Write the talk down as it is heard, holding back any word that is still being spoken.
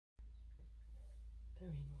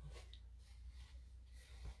Very naughty.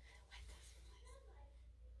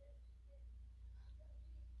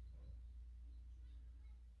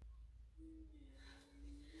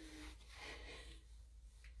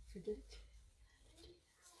 It's ridiculous.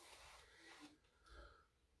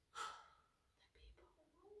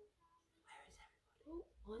 Where is everybody? Oh,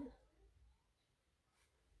 one.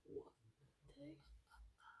 One,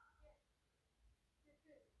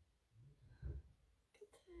 two. Good,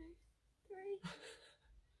 2, 3.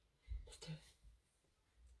 Let's do it.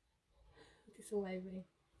 This all over me.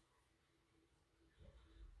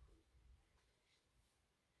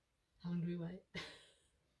 How long do we wait?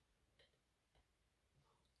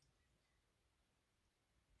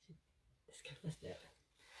 Let's go, let's do it.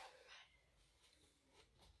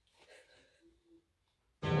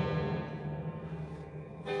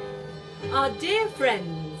 Our dear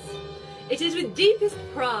friends, it is with deepest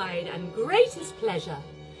pride and greatest pleasure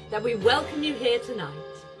that we welcome you here tonight.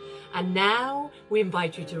 And now we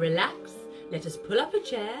invite you to relax. Let us pull up a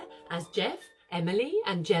chair as Jeff, Emily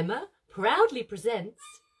and Gemma proudly presents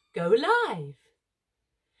Go Live.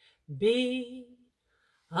 Be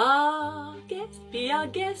our guest,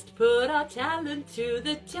 put our talent to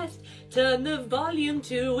the test. Turn the volume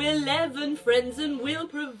to 11, friends, and we'll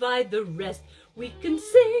provide the rest. We can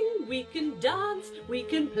sing, we can dance, we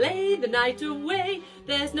can play the night away.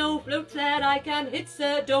 There's no float that I can hit,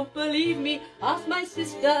 sir, don't believe me, ask my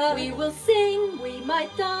sister. We will sing, we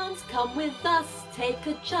might dance, come with us, take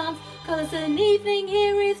a chance, 'cause an evening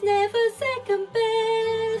here is never second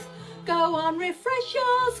best. Go on, refresh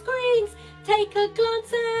your screens, take a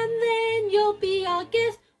glance and then you'll be our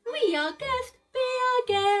guest. We are guest, be our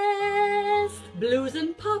guest. Blues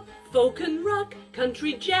and pop, folk and rock,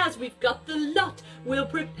 country jazz, we've got the lot. We'll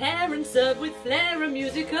prepare and serve with flair a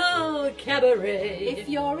musical cabaret. If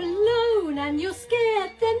you're alone and you're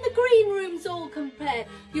scared, then the green room's all compared.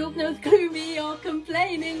 You'll know gloomy or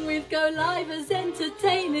complaining with Go Live as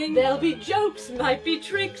entertaining. There'll be jokes, might be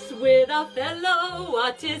tricks with our fellow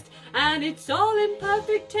artist, and it's all in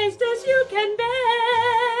perfect taste as you can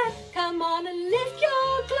bear. Come on and lift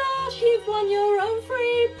your glass, you've won your own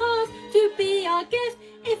free pass to be our guest.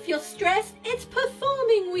 If you're stressed, it's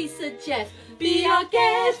performing we suggest. Be our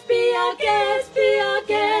guest, be our guest, be our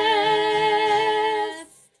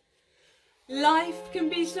guest. Life can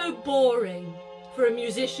be so boring for a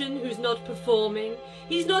musician who's not performing.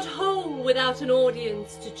 He's not whole without an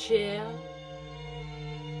audience to cheer.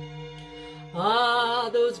 Ah,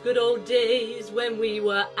 those good old days when we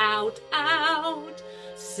were out.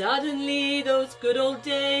 Suddenly those good old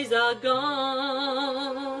days are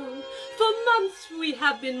gone. For months we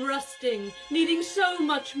have been rusting, needing so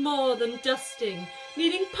much more than dusting,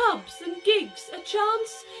 needing pubs and gigs, a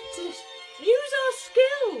chance to use our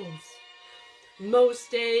skills.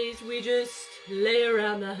 Most days we just lay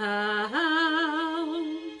around the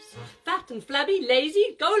house, fat and flabby,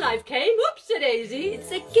 lazy. Go Live came, whoops-a-daisy.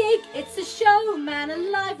 It's a gig, it's a show, man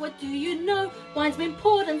alive, what do you know? Wine's been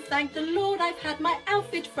poured and thank the Lord I've had my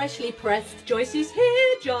outfit freshly pressed. Joyce is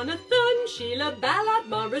here, Jonathan, Sheila, Ballard,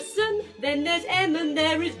 Morrison. Then there's Em and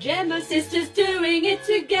there is Gemma, sisters doing it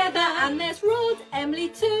together. And there's Rod, Emily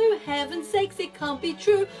too, heaven's sakes it can't be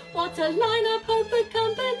true. What a lineup, hope the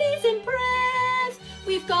company's impressed.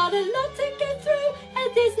 We've got a lot to get through, a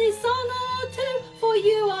Disney song or two. For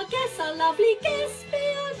you, our guests, our lovely guests,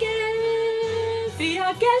 be our guest. Be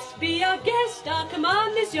our guest, be our guest, our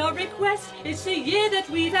command is your request. It's a year that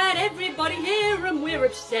we've had everybody here and we're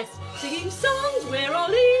obsessed. Singing songs, we're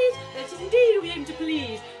all ease, that's indeed we aim to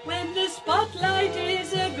please. When the spotlight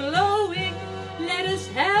is a-glowing, let us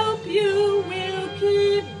help you, we'll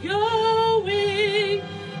keep going.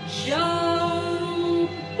 Show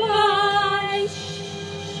by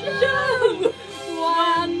show,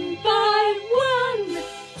 one by one,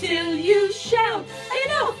 till you shout,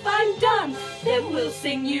 enough, I'm done. Then we'll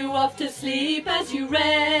sing you off to sleep as you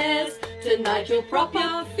rest. Tonight you'll prop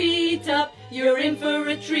your feet up, you're in for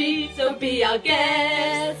a treat, so be our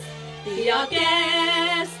guest. Be our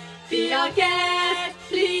guest, be our guest,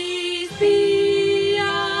 please be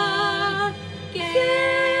our guest.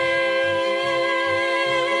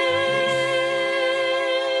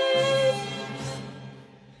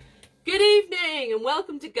 Good evening and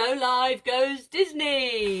welcome to Go Live Goes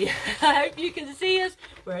Disney. I hope you can see us.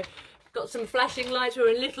 We've got some flashing lights. We're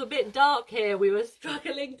a little bit dark here. We were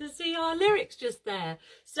struggling to see our lyrics just there.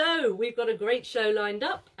 So we've got a great show lined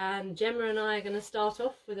up and Gemma and I are going to start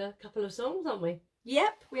off with a couple of songs, aren't we?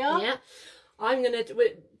 Yep, we are. Yeah. I'm going to,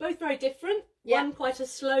 we're both very different. Yep. One quite a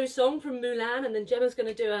slow song from Mulan and then Gemma's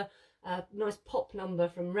going to do a nice pop number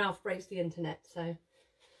from Ralph Breaks the Internet. So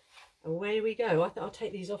away we go. I thought I'll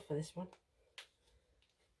take these off for this one.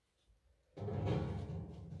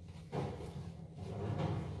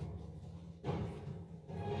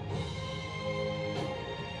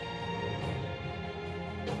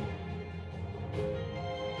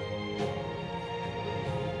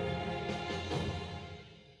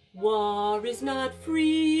 War is not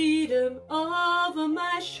freedom. Over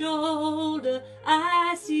my shoulder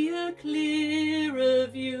I see a clearer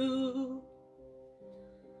view.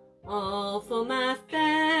 All for my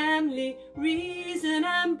family, reason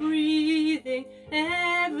I'm breathing,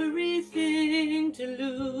 everything to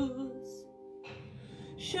lose.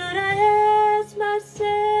 Should I ask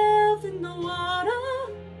myself in the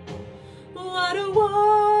water what a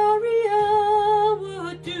warrior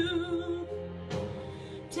would do?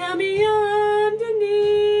 Tell me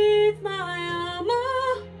underneath my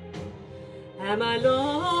armor, am I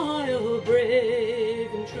loyal,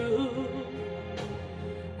 brave and true?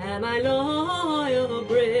 Am I loyal,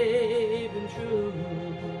 brave and true?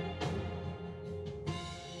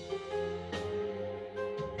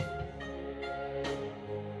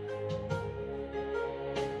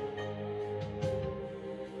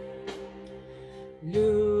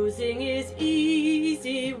 Losing is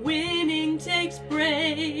easy, winning takes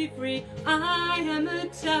bravery. I am a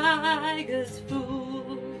tiger's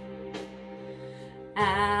fool.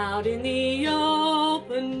 Out in the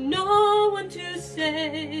open, no one to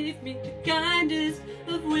save me. The kindest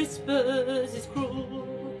of whispers is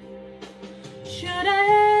cruel. Should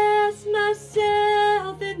I ask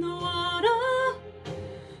myself in the water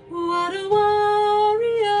what a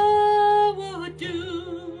warrior would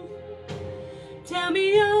do? Tell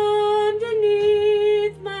me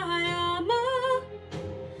underneath my armor,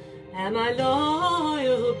 am I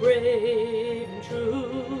loyal, brave and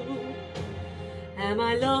true? Am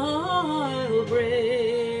I loyal,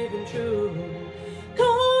 brave and true?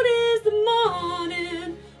 Cold is the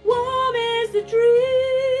morning, warm is the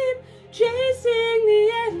dream, chasing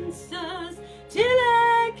the answers till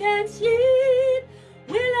I can't sleep.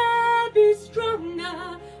 Will I be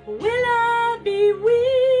stronger, or will I be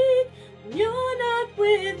weak when you're not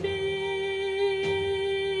with me?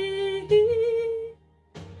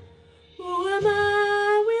 Who am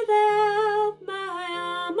I without my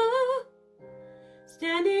armor?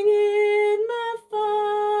 Standing in my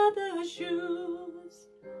Father's shoes.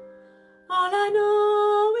 All I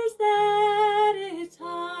know is that it's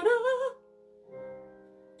harder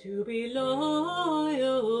to be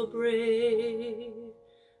loyal, brave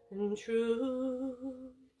and true.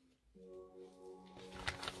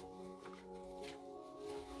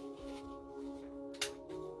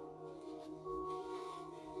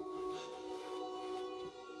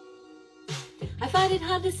 I find it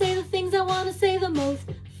hard to say the things I want to say the most.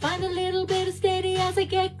 Find a little bit of steady as I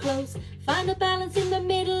get close. Find a balance in the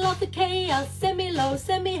middle of the chaos. Semi-low,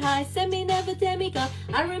 semi-high, semi-never demigod.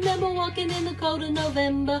 I remember walking in the cold of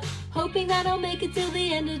November, hoping that I'll make it till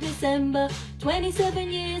the end of December. 27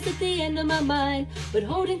 years at the end of my mind, but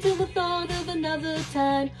holding to the thought of another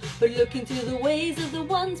time. But looking to the ways of the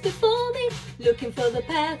ones before me, looking for the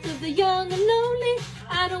path of the young and lonely.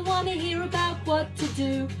 I don't want to hear about what to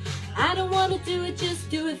do. I don't want to do it, just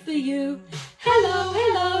do it for you. Hello,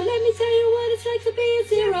 hello, let me tell you what it's like to be a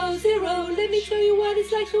 0-0. Let me show you what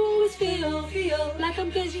it's like to always feel like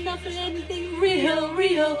I'm getting up for anything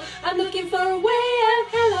real. I'm looking for a way out.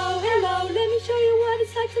 Hello, hello, let me show you what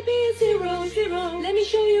it's like to be a 0-0. Let me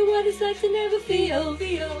show you what it's like to never feel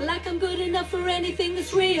like I'm good enough for anything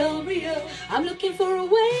that's real. I'm looking for a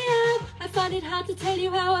way out. I find it hard to tell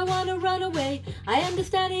you how I want to run away. I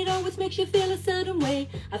understand it always makes you feel a certain way.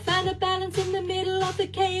 I find a balance in the middle of the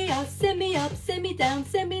chaos. Semi up, semi down,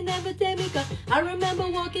 semi never demigod. I remember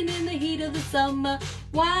walking in the heat of the summer,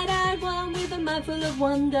 wide-eyed one with a mind full of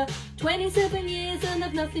wonder. 27 years and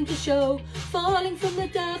I've nothing to show, falling from the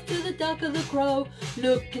dove to the dark of the crow.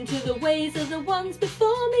 Look into the ways of the ones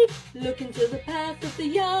before me, look into the path of the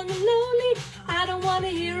young and lonely. I don't want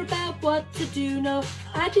to hear about what to do, no,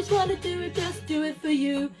 I just want to do it, just do it for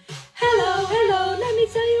you. Hello, hello, let me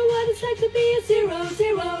tell you what it's like to be a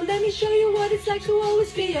 0-0. Let me show you what it's like to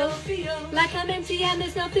always feel like I'm empty and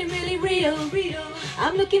there's nothing really real.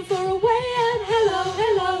 I'm looking for a way out. Hello,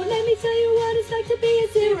 hello, let me tell you what it's like to be a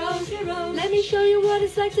 0-0. Let me show you what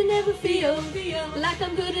it's like to never feel like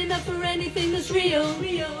I'm good enough for anything that's real.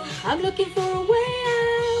 I'm looking for a way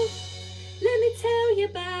out. Let me tell you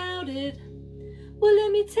about it. Well, let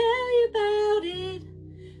me tell you about it.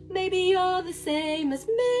 Maybe you're the same as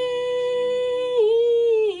me.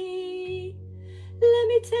 Let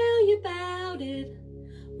me tell you about it.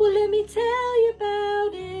 Well, let me tell you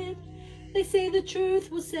about it. They say the truth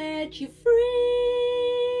will set you free.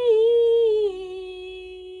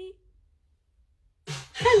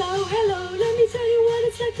 Hello, hello. me tell you what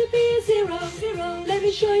it's like to be a zero. Let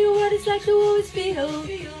me show you what it's like to always feel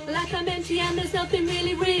like I'm empty and there's nothing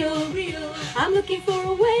really real. I'm looking for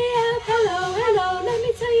a way out. Hello, hello. Let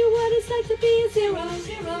me tell you what it's like to be a zero.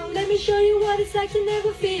 Let me show you what it's like to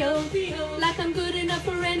never feel like I'm good enough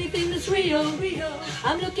for anything that's real.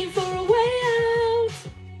 I'm looking for a way out.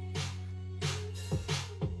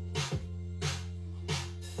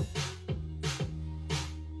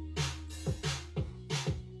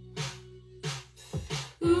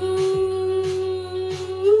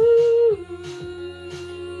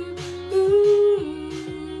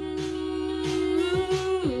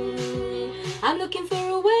 I'm looking for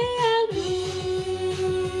a way out.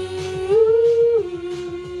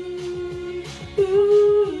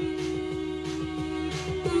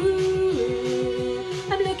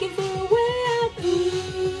 I'm looking for a way out.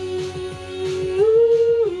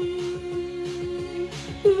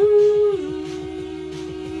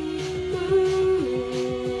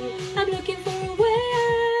 I'm looking for a way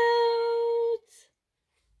out.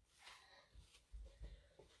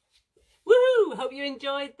 Woohoo! Hope you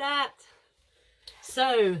enjoyed that.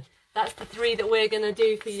 So that's the 3 that we're going to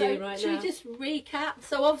do for you right now. Should we just recap?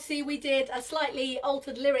 So obviously we did a slightly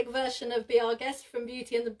altered lyric version of Be Our Guest from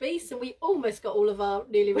Beauty and the Beast, and we almost got all of our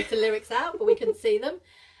newly written lyrics out, but we couldn't see them.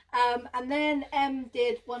 And then Em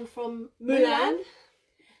did one from Mulan.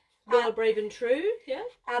 Well, Brave and True, yeah.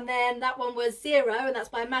 And then that one was Zero, and that's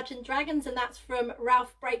by Imagine Dragons, and that's from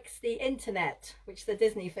Ralph Breaks the Internet, which is the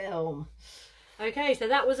Disney film. Okay, so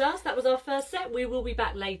that was us. That was our first set. We will be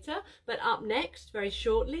back later, but up next, very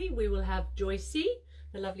shortly, we will have Joycey,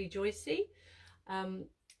 the lovely Joycey. And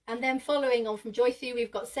then following on from Joycey, we've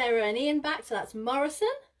got Sarah and Ian back, so that's Morrison.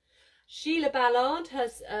 Sheila Ballard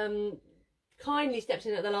has kindly stepped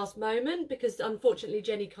in at the last moment because unfortunately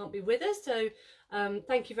Jenny can't be with us. So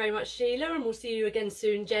thank you very much, Sheila, and we'll see you again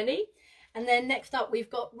soon, Jenny. And then next up, we've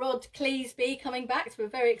got Rod Cleesby coming back. So we're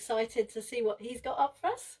very excited to see what he's got up for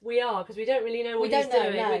us. We are, because we don't really know what he's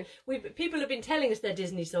doing. No. People have been telling us they're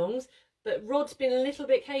Disney songs, but Rod's been a little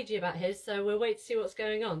bit cagey about his, so we'll wait to see what's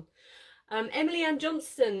going on. Emily Ann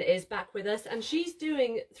Johnston is back with us, and she's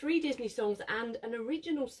doing 3 Disney songs and an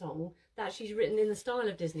original song that she's written in the style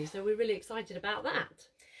of Disney. So we're really excited about that.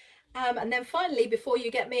 And then finally, before you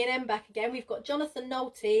get me and Em back again, we've got Jonathan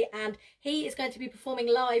Nolte, and he is going to be performing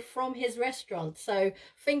live from his restaurant. So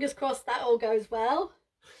fingers crossed that all goes well.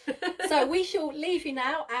 So we shall leave you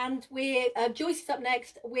now, and Joyce is up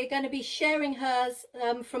next. We're going to be sharing hers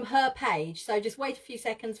from her page. So just wait a few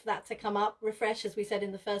seconds for that to come up, refresh as we said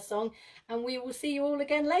in the first song, and we will see you all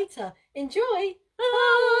again later. Enjoy!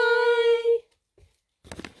 Bye!